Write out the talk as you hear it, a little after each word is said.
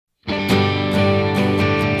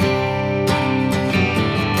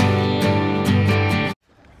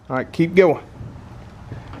Alright, keep going.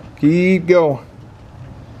 Keep going.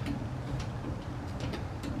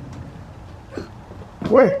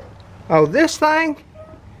 Where? Oh, this thing?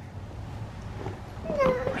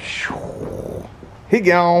 He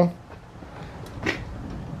gone.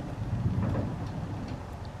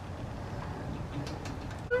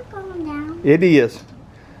 We're going down. It is.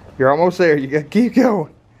 You're almost there. You gotta keep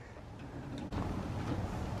going.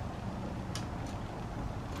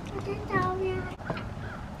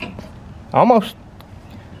 Almost.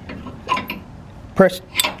 Press.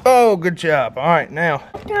 Oh, good job. All right, now.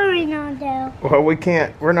 Well, we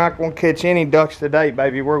can't. We're not going to catch any ducks today,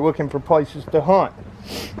 baby. We're looking for places to hunt.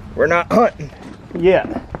 We're not hunting yet.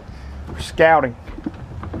 We're scouting.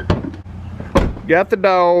 Got the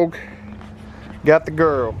dog. Got the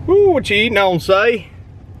girl. Ooh, what you eating on, say?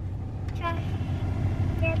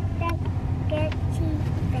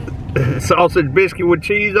 Sausage biscuit with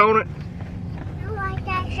cheese on it? I like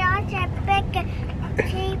that sausage biscuit,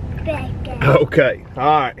 cheese biscuit. Okay,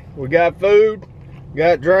 alright. We got food,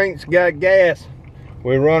 got drinks, got gas.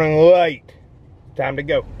 We're running late. Time to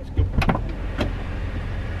go. Let's go.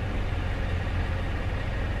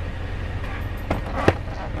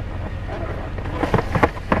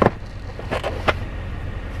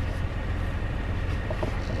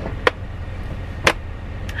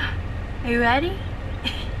 Are you ready?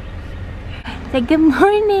 Say good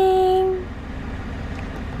morning.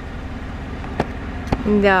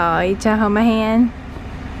 No, you trying to hold my hand?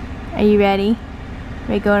 Are you ready?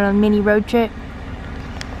 We're going on a mini road trip.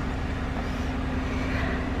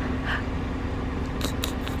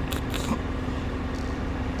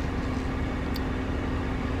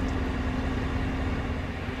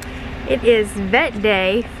 It is vet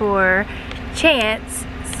day for Chance,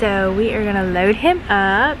 so we are gonna load him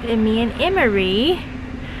up, and me and Emery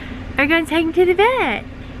are gonna take him to the vet.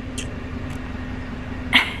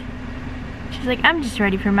 She's like, I'm just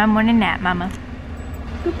ready for my morning nap, Mama.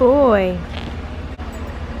 Good boy.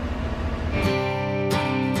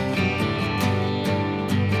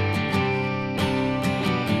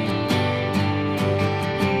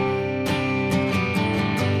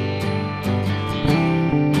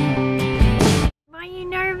 Why are you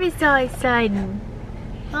nervous all of a sudden?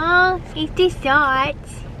 Oh, he's just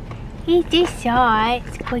shots. He's just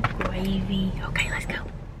shots. Quick gravy. Okay, let's go.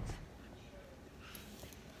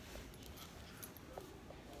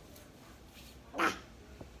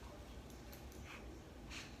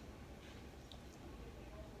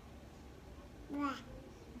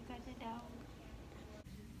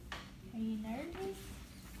 Are you nervous?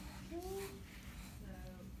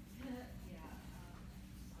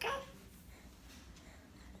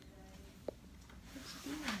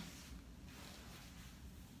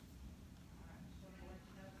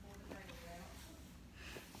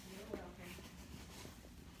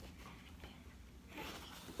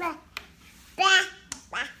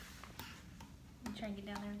 I'm trying to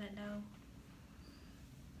get down there with that dog.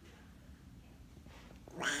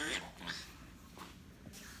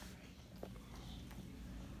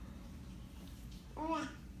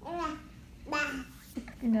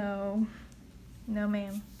 No. No,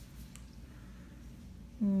 ma'am.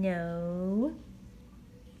 No.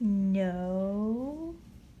 No.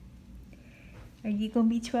 Are you gonna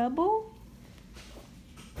be trouble?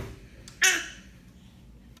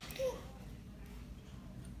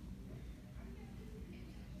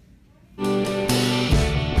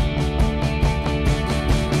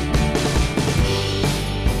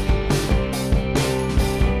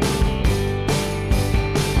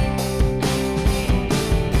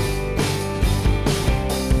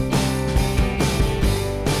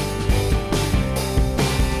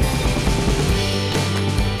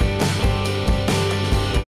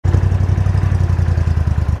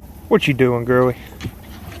 What you doing, girlie?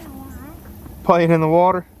 Playing in the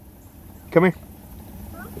water? Come here.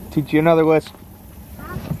 Teach you another lesson.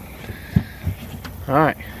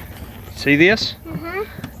 Alright. See this?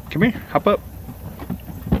 Come here. Hop up.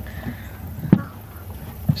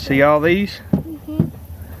 See all these?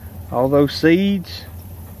 All those seeds?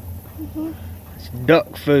 It's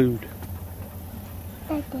duck food.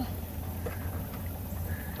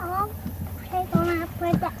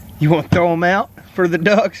 You want to throw them out for the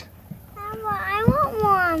ducks? I want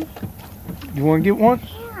one. You want to get one?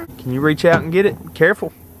 Yeah. Can you reach out and get it?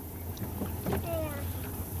 Careful. Yeah.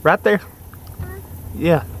 Right there.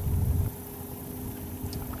 Yeah.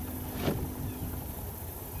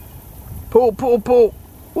 Pull, pull, pull.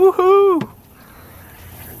 Woohoo!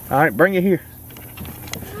 Alright, bring it here.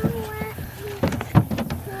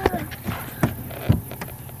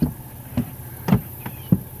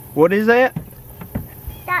 What is that?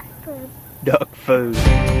 Duck food. duck food.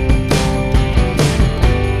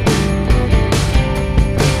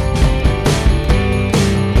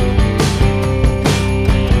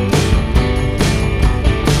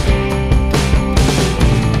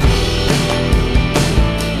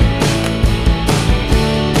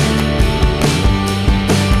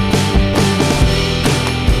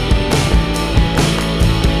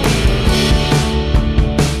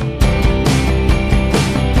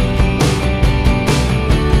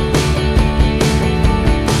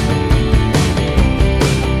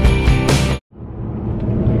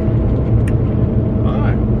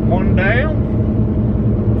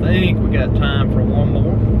 Time for one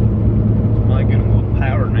more. Might get a little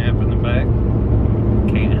power nap in the back.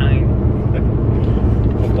 Can't hang.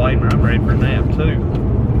 Well, blame her. I'm ready for a nap too.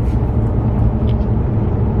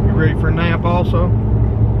 You ready for a nap also?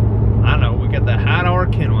 I know, we got that high-dollar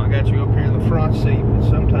kennel. I got you up here in the front seat, but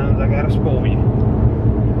sometimes I gotta spoil you.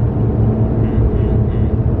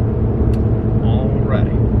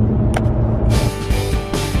 Alrighty.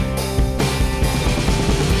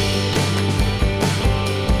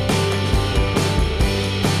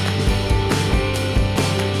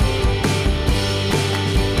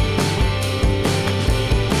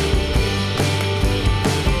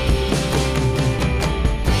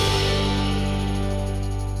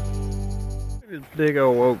 This big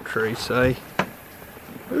old oak tree, say.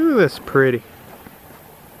 Ooh, that's pretty.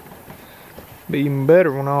 Be even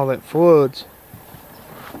better when all that floods.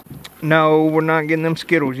 No, we're not getting them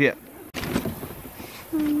Skittles yet.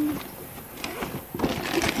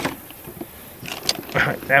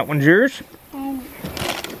 Alright, that one's yours.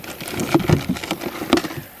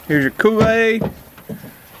 Here's your Kool-Aid. Why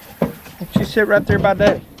don't you sit right there by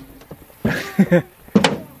Daddy?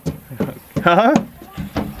 Huh?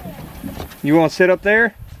 You want to sit up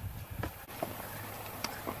there?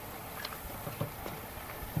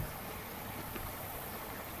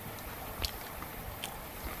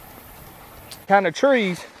 Kind of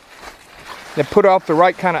trees that put off the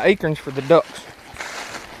right kind of acorns for the ducks.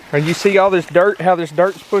 And you see all this dirt, how this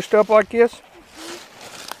dirt's pushed up like this?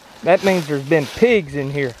 That means there's been pigs in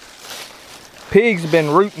here. Pigs have been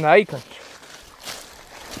rooting the acorns.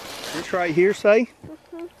 This right here, say?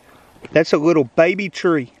 That's a little baby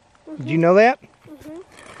tree. Did you know that?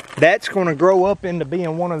 That's going to grow up into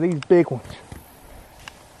being one of these big ones.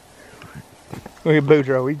 Look at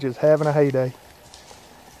Boudreaux, he's just having a heyday.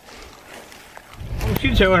 Why don't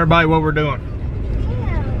you tell everybody what we're doing?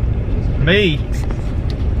 Yeah. Me?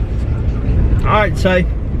 Alright, say,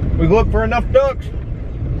 we look for enough ducks?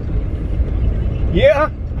 Yeah?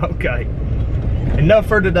 Okay. Enough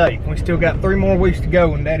for today. We still got 3 more weeks to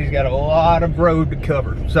go and Daddy's got a lot of road to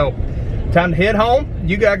cover. So, time to head home.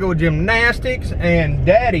 You gotta go to gymnastics and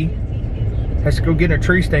Daddy has to go get a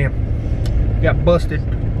tree stand. Got busted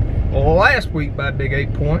last week by a big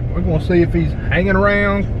 8-point. We're gonna see if he's hanging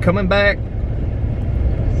around, coming back.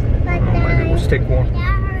 But Maybe we'll stick one.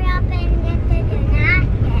 hurry up and get the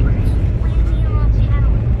gymnastics when you want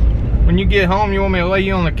power. When you get home, you want me to lay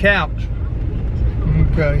you on the couch?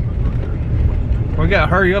 Okay. We gotta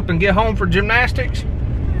hurry up and get home for gymnastics?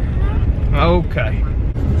 Okay.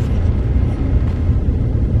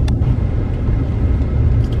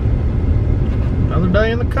 Another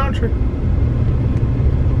day in the country.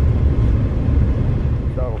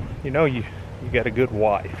 So, you know you got a good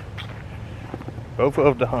wife. Both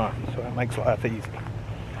love to hunt, so that makes life easy.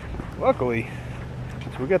 Luckily,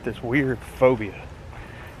 so we got this weird phobia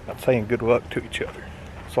of saying good luck to each other.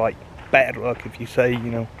 It's like bad luck if you say,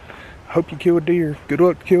 you know, I hope you kill a deer, good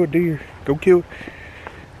luck to kill a deer, go kill it.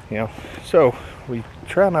 You know, so we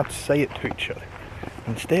try not to say it to each other.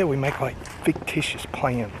 Instead, we make like fictitious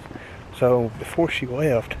plans. So before she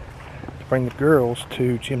left to bring the girls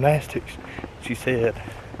to gymnastics, she said,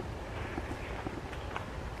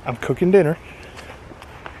 I'm cooking dinner.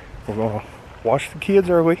 We're gonna watch the kids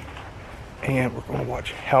early and we're gonna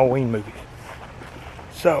watch Halloween movies.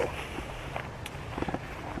 So,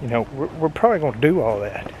 you know, we're probably gonna do all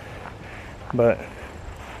that. But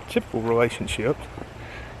typical relationships,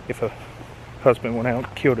 if a husband went out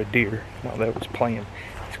and killed a deer while that was playing,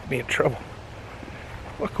 he's gonna be in trouble.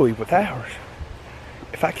 Luckily with ours,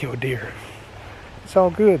 if I kill a deer, it's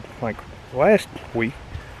all good. Like last week,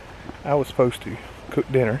 I was supposed to cook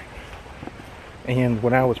dinner, and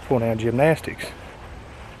when I was pulling out gymnastics,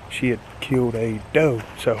 she had killed a doe,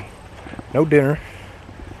 so no dinner,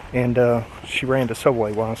 and she ran to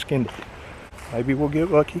Subway while I skinned it. Maybe we'll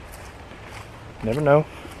get lucky. Never know.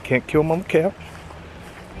 Can't kill them on the couch.